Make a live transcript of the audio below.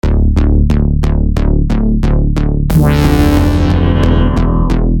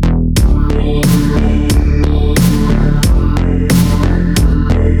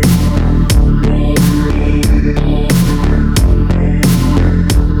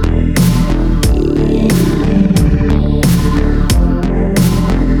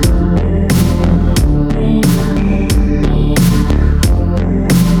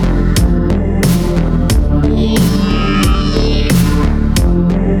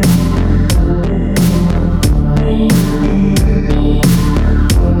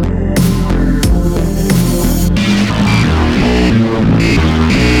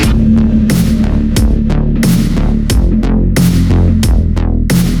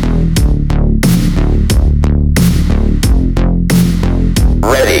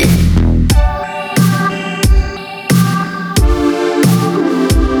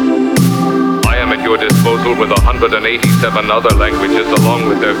187 other languages along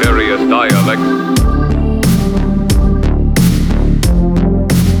with their various dialects.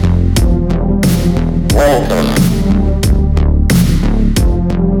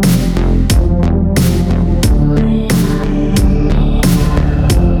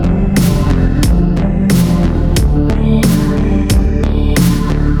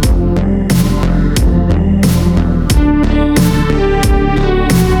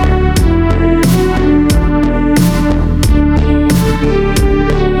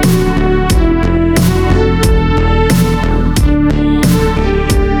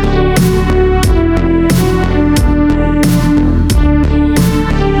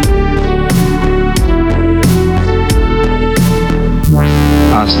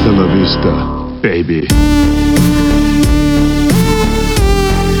 Hasta la vista, baby.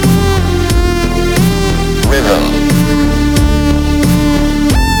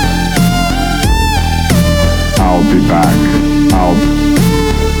 I'll be back. I'll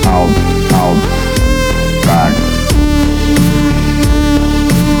back.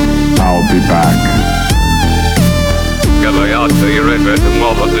 I'll be back.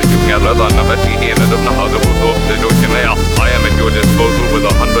 I am at your disposal with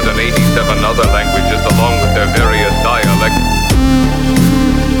 187 other languages along with their various dialects.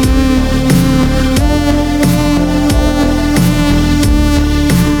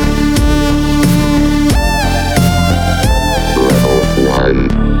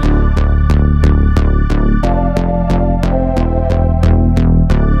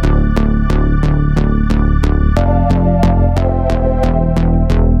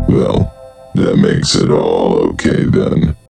 Well, that makes it all okay then.